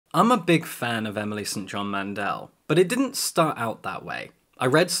I'm a big fan of Emily St. John Mandel, but it didn't start out that way. I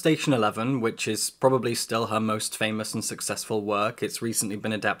read Station 11, which is probably still her most famous and successful work. It's recently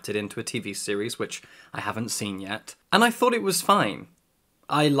been adapted into a TV series, which I haven't seen yet. And I thought it was fine.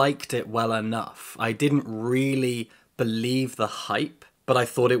 I liked it well enough. I didn't really believe the hype, but I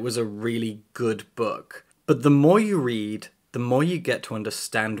thought it was a really good book. But the more you read, the more you get to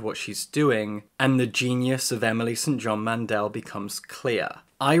understand what she's doing, and the genius of Emily St. John Mandel becomes clear.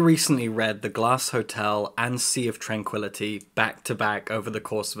 I recently read The Glass Hotel and Sea of Tranquility back to back over the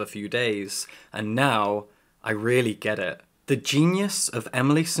course of a few days, and now I really get it. The genius of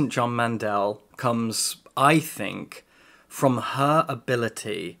Emily St. John Mandel comes, I think, from her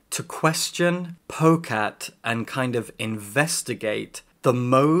ability to question, poke at, and kind of investigate the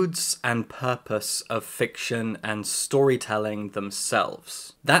modes and purpose of fiction and storytelling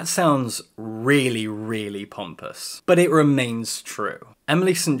themselves. That sounds really, really pompous, but it remains true.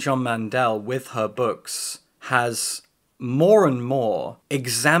 Emily St. John Mandel, with her books, has more and more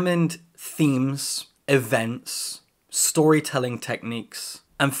examined themes, events, storytelling techniques,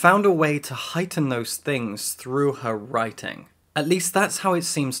 and found a way to heighten those things through her writing. At least that's how it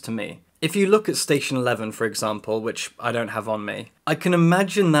seems to me. If you look at Station 11, for example, which I don't have on me, I can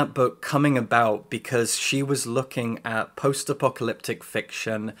imagine that book coming about because she was looking at post-apocalyptic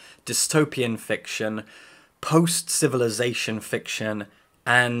fiction, dystopian fiction, post-civilization fiction,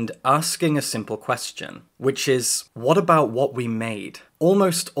 and asking a simple question, which is, what about what we made?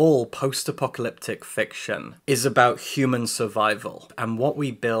 Almost all post-apocalyptic fiction is about human survival and what we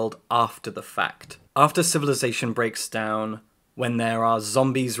build after the fact. After civilization breaks down, when there are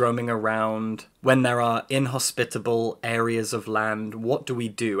zombies roaming around, when there are inhospitable areas of land, what do we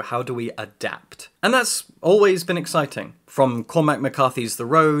do? How do we adapt? And that's always been exciting. From Cormac McCarthy's The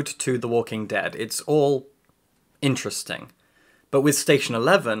Road to The Walking Dead, it's all interesting. But with Station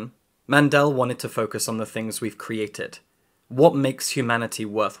 11, Mandel wanted to focus on the things we've created. What makes humanity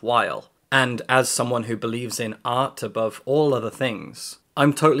worthwhile? And as someone who believes in art above all other things,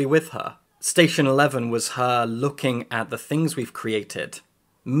 I'm totally with her. Station 11 was her looking at the things we've created,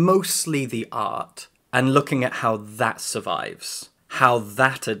 mostly the art, and looking at how that survives, how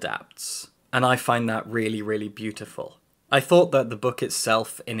that adapts. And I find that really, really beautiful. I thought that the book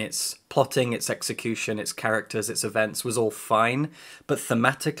itself, in its plotting, its execution, its characters, its events, was all fine, but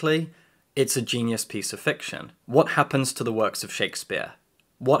thematically, it's a genius piece of fiction. What happens to the works of Shakespeare?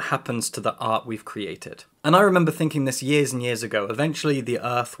 What happens to the art we've created? And I remember thinking this years and years ago, eventually the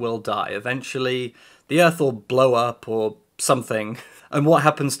Earth will die, eventually the Earth will blow up or something. And what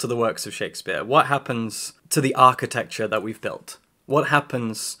happens to the works of Shakespeare? What happens to the architecture that we've built? What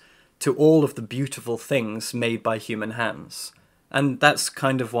happens to all of the beautiful things made by human hands? And that's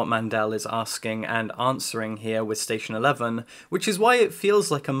kind of what Mandel is asking and answering here with Station 11, which is why it feels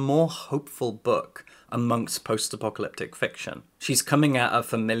like a more hopeful book amongst post-apocalyptic fiction. She's coming at a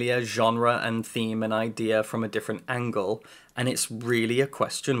familiar genre and theme and idea from a different angle, and it's really a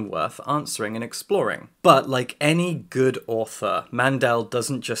question worth answering and exploring. But like any good author, Mandel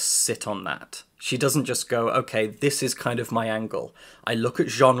doesn't just sit on that. She doesn't just go, okay, this is kind of my angle. I look at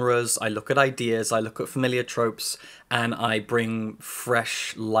genres, I look at ideas, I look at familiar tropes, and I bring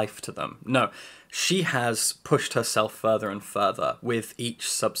fresh life to them. No, she has pushed herself further and further with each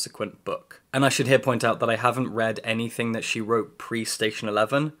subsequent book. And I should here point out that I haven't read anything that she wrote pre-Station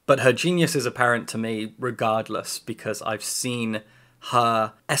 11, but her genius is apparent to me regardless, because I've seen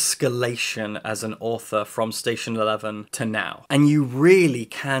her escalation as an author from Station 11 to now. And you really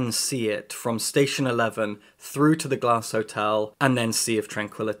can see it from Station 11 through to The Glass Hotel and then Sea of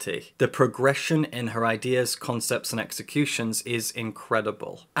Tranquility. The progression in her ideas, concepts, and executions is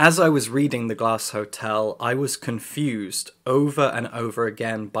incredible. As I was reading The Glass Hotel, I was confused over and over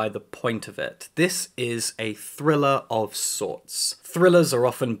again by the point of it. This is a thriller of sorts. Thrillers are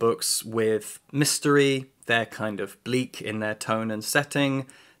often books with mystery. They're kind of bleak in their tone and setting.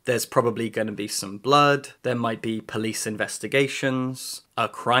 There's probably going to be some blood. There might be police investigations, a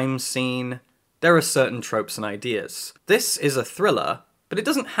crime scene. There are certain tropes and ideas. This is a thriller, but it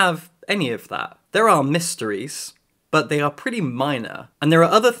doesn't have any of that. There are mysteries, but they are pretty minor. And there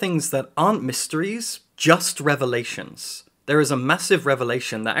are other things that aren't mysteries, just revelations. There is a massive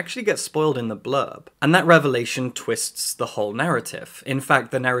revelation that actually gets spoiled in the blurb, and that revelation twists the whole narrative. In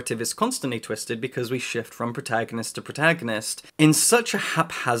fact, the narrative is constantly twisted because we shift from protagonist to protagonist in such a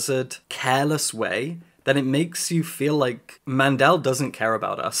haphazard, careless way that it makes you feel like Mandel doesn't care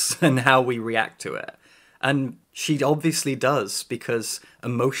about us and how we react to it. And she obviously does, because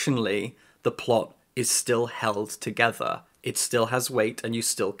emotionally, the plot is still held together. It still has weight and you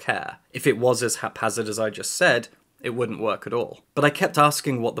still care. If it was as haphazard as I just said, It wouldn't work at all. But I kept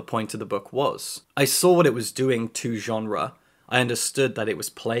asking what the point of the book was. I saw what it was doing to genre. I understood that it was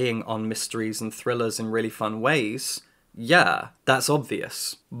playing on mysteries and thrillers in really fun ways. Yeah, that's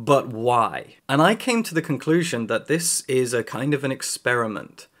obvious. But why? And I came to the conclusion that this is a kind of an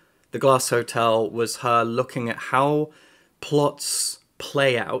experiment. The Glass Hotel was her looking at how plots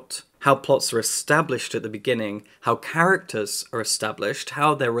play out, how plots are established at the beginning, how characters are established,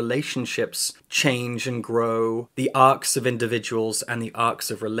 how their relationships change and grow, the arcs of individuals and the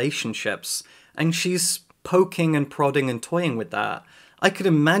arcs of relationships, and she's poking and prodding and toying with that. I could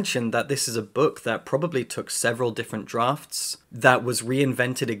imagine that this is a book that probably took several different drafts, that was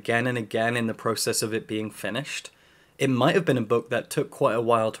reinvented again and again in the process of it being finished. It might have been a book that took quite a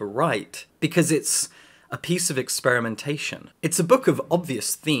while to write, because it's a piece of experimentation. It's a book of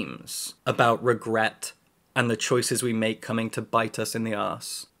obvious themes about regret and the choices we make coming to bite us in the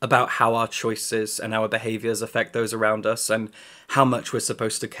arse, about how our choices and our behaviors affect those around us and how much we're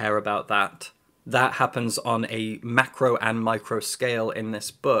supposed to care about that. That happens on a macro and micro scale in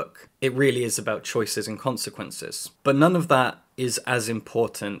this book. It really is about choices and consequences. But none of that is as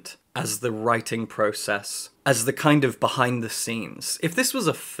important as the writing process, as the kind of behind the scenes. If this was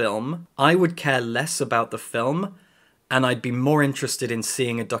a film, I would care less about the film, and I'd be more interested in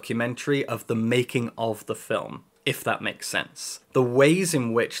seeing a documentary of the making of the film, if that makes sense. The ways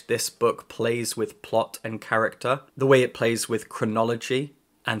in which this book plays with plot and character, the way it plays with chronology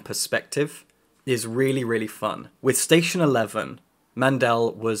and perspective, is really, really fun. With Station 11,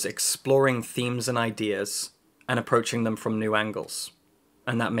 Mandel was exploring themes and ideas and approaching them from new angles,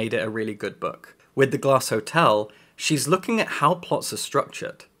 and that made it a really good book. With The Glass Hotel, she's looking at how plots are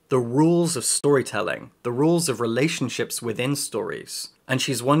structured, the rules of storytelling, the rules of relationships within stories, and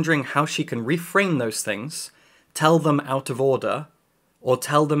she's wondering how she can reframe those things, tell them out of order, or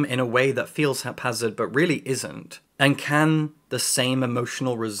tell them in a way that feels haphazard but really isn't, and can the same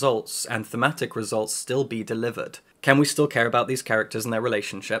emotional results and thematic results still be delivered? Can we still care about these characters and their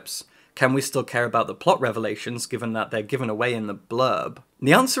relationships? Can we still care about the plot revelations, given that they're given away in the blurb? And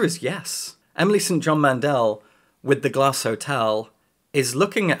the answer is yes. Emily St. John Mandel, with The Glass Hotel, is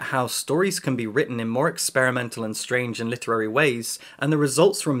looking at how stories can be written in more experimental and strange and literary ways, and the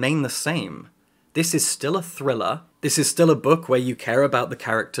results remain the same. This is still a thriller. This is still a book where you care about the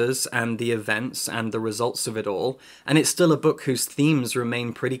characters and the events and the results of it all, and it's still a book whose themes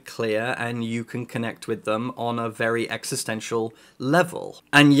remain pretty clear and you can connect with them on a very existential level.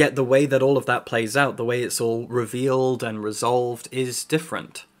 And yet the way that all of that plays out, the way it's all revealed and resolved, is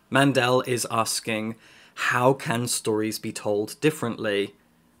different. Mandel is asking, how can stories be told differently?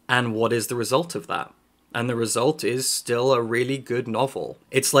 And what is the result of that? And the result is still a really good novel.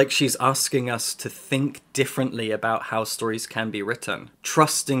 It's like she's asking us to think differently about how stories can be written,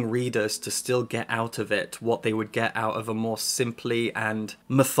 trusting readers to still get out of it what they would get out of a more simply and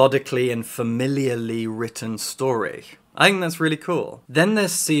methodically and familiarly written story. I think that's really cool. Then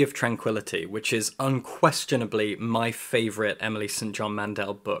there's Sea of Tranquility, which is unquestionably my favourite Emily St. John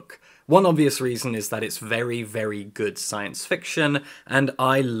Mandel book. One obvious reason is that it's very, very good science fiction, and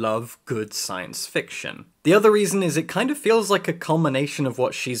I love good science fiction. The other reason is it kind of feels like a culmination of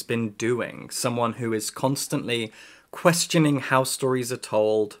what she's been doing, someone who is constantly questioning how stories are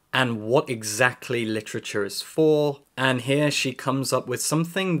told and what exactly literature is for, and here she comes up with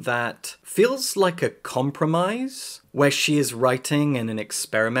something that feels like a compromise, where she is writing in an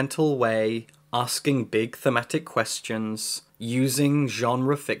experimental way, asking big thematic questions, using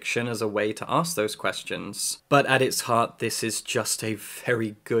genre fiction as a way to ask those questions. But at its heart, this is just a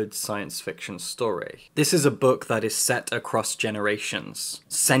very good science fiction story. This is a book that is set across generations,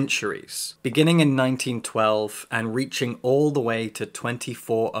 centuries, beginning in 1912 and reaching all the way to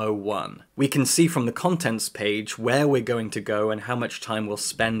 2401. We can see from the contents page where we're going to go and how much time we'll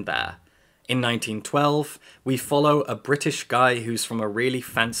spend there. In 1912, we follow a British guy who's from a really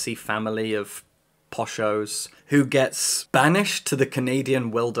fancy family of poshos, who gets banished to the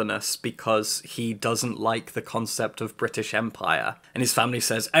Canadian wilderness because he doesn't like the concept of British Empire. And his family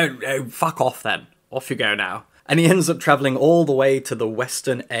says, oh, fuck off then. Off you go now. And he ends up travelling all the way to the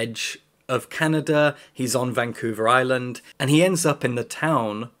western edge of Canada. He's on Vancouver Island. And he ends up in the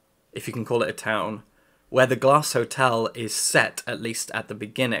town, if you can call it a town, where the Glass Hotel is set, at least at the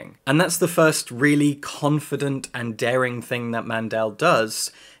beginning. And that's the first really confident and daring thing that Mandel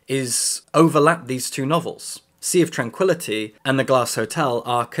does, is overlap these two novels. Sea of Tranquility and The Glass Hotel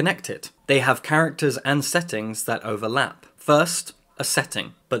are connected. They have characters and settings that overlap. First, a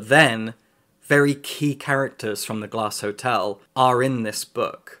setting, but then very key characters from the Glass Hotel are in this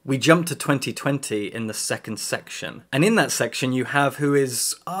book. We jump to 2020 in the second section, and in that section you have who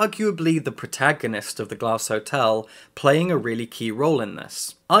is arguably the protagonist of the Glass Hotel playing a really key role in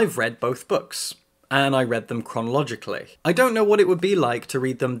this. I've read both books, and I read them chronologically. I don't know what it would be like to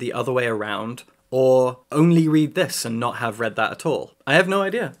read them the other way around, or only read this and not have read that at all. I have no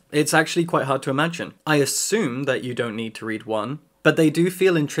idea. It's actually quite hard to imagine. I assume that you don't need to read one, but they do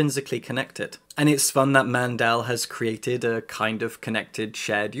feel intrinsically connected. And it's fun that Mandel has created a kind of connected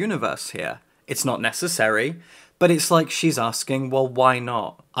shared universe here. It's not necessary, but it's like she's asking, well, why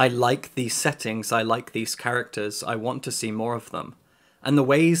not? I like these settings, I like these characters, I want to see more of them. And the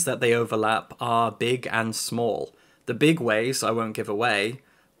ways that they overlap are big and small. The big ways I won't give away,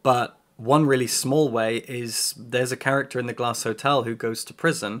 but one really small way is there's a character in the Glass Hotel who goes to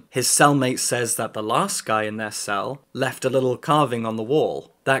prison. His cellmate says that the last guy in their cell left a little carving on the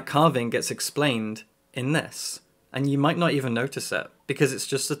wall. That carving gets explained in this, and you might not even notice it, because it's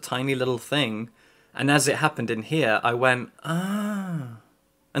just a tiny little thing. And as it happened in here, I went, ah.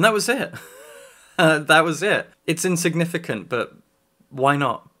 And that was it. That was it. It's insignificant, but why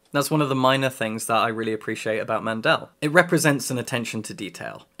not? That's one of the minor things that I really appreciate about Mandel. It represents an attention to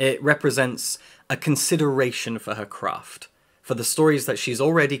detail. It represents a consideration for her craft, for the stories that she's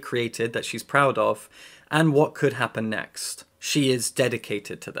already created, that she's proud of, and what could happen next. She is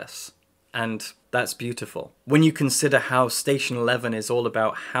dedicated to this, and that's beautiful. When you consider how Station 11 is all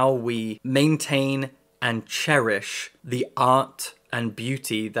about how we maintain and cherish the art and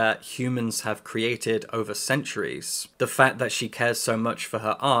beauty that humans have created over centuries. The fact that she cares so much for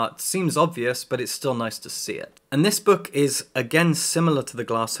her art seems obvious, but it's still nice to see it. And this book is, again, similar to The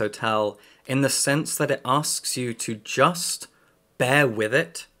Glass Hotel in the sense that it asks you to just bear with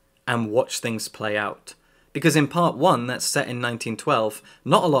it and watch things play out. Because in part 1, that's set in 1912,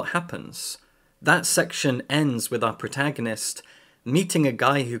 not a lot happens. That section ends with our protagonist meeting a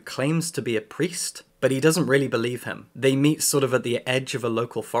guy who claims to be a priest, but he doesn't really believe him. They meet sort of at the edge of a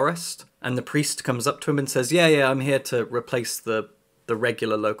local forest, and the priest comes up to him and says, yeah, I'm here to replace the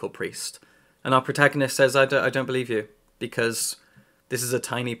regular local priest. And our protagonist says, I don't believe you, because this is a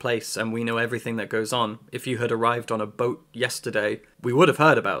tiny place and we know everything that goes on. If you had arrived on a boat yesterday, we would have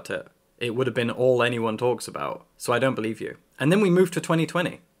heard about it. It would have been all anyone talks about, so I don't believe you. And then we move to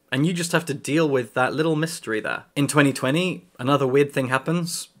 2020. And you just have to deal with that little mystery there. In 2020, another weird thing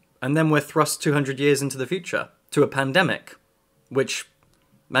happens, and then we're thrust 200 years into the future, to a pandemic, which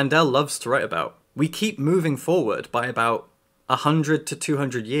Mandel loves to write about. We keep moving forward by about 100 to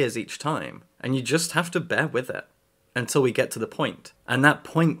 200 years each time, and you just have to bear with it until we get to the point. And that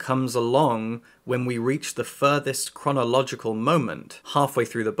point comes along when we reach the furthest chronological moment, halfway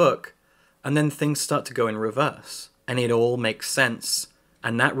through the book, and then things start to go in reverse, and it all makes sense.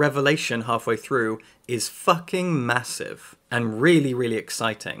 And that revelation halfway through is fucking massive and really, really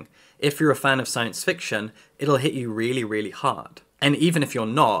exciting. If you're a fan of science fiction, it'll hit you really, really hard. And even if you're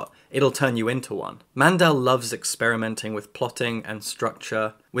not, it'll turn you into one. Mandel loves experimenting with plotting and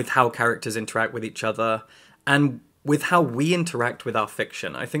structure, with how characters interact with each other, and with how we interact with our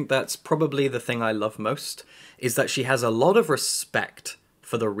fiction. I think that's probably the thing I love most, is that she has a lot of respect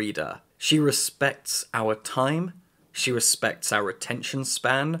for the reader. She respects our time. She respects our attention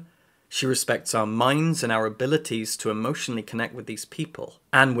span. She respects our minds and our abilities to emotionally connect with these people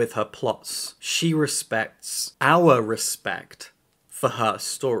and with her plots. She respects our respect for her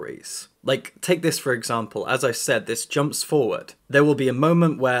stories. Like, take this for example. As I said, this jumps forward. There will be a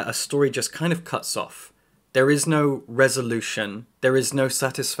moment where a story just kind of cuts off. There is no resolution. There is no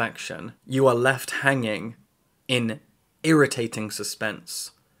satisfaction. You are left hanging in irritating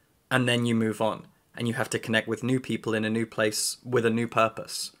suspense. And then you move on. And you have to connect with new people in a new place with a new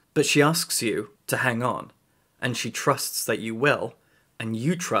purpose. But she asks you to hang on, and she trusts that you will, and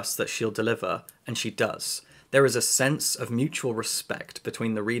you trust that she'll deliver, and she does. There is a sense of mutual respect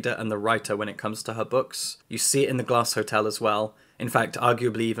between the reader and the writer when it comes to her books. You see it in The Glass Hotel as well, in fact,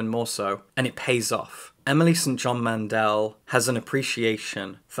 arguably even more so, and it pays off. Emily St. John Mandel has an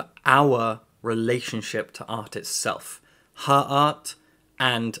appreciation for our relationship to art itself. Her art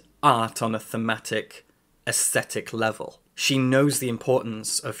and art on a thematic, aesthetic level. She knows the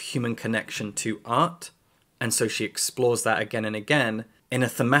importance of human connection to art, and so she explores that again and again in a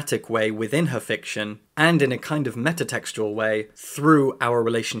thematic way within her fiction, and in a kind of metatextual way through our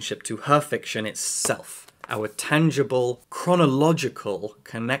relationship to her fiction itself. Our tangible, chronological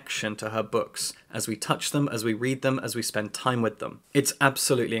connection to her books as we touch them, as we read them, as we spend time with them. It's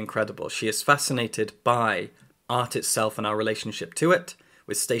absolutely incredible. She is fascinated by art itself and our relationship to it.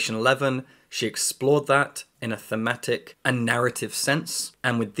 With Station 11, She explored that in a thematic and narrative sense,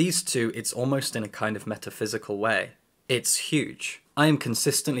 and with these two, it's almost in a kind of metaphysical way. It's huge. I am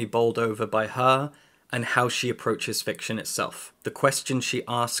consistently bowled over by her and how she approaches fiction itself. The questions she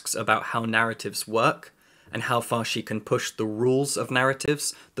asks about how narratives work, and how far she can push the rules of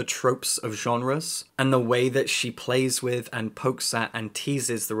narratives, the tropes of genres, and the way that she plays with and pokes at and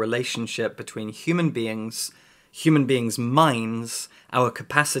teases the relationship between human beings' minds, our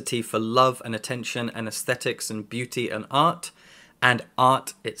capacity for love and attention and aesthetics and beauty and art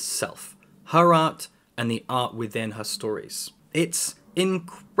itself. Her art and the art within her stories. It's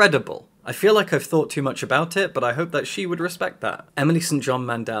incredible. I feel like I've thought too much about it, but I hope that she would respect that. Emily St. John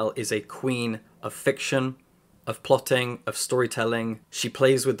Mandel is a queen of fiction, of plotting, of storytelling. She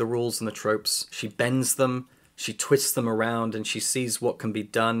plays with the rules and the tropes. She bends them, she twists them around, and she sees what can be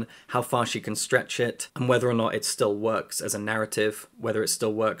done, how far she can stretch it, and whether or not it still works as a narrative, whether it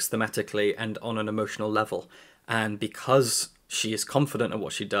still works thematically and on an emotional level. And because she is confident at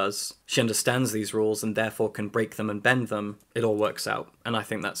what she does, she understands these rules and therefore can break them and bend them, it all works out. And I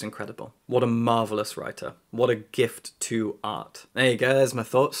think that's incredible. What a marvelous writer. What a gift to art. There you go, there's my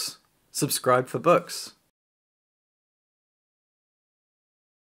thoughts. Subscribe for books.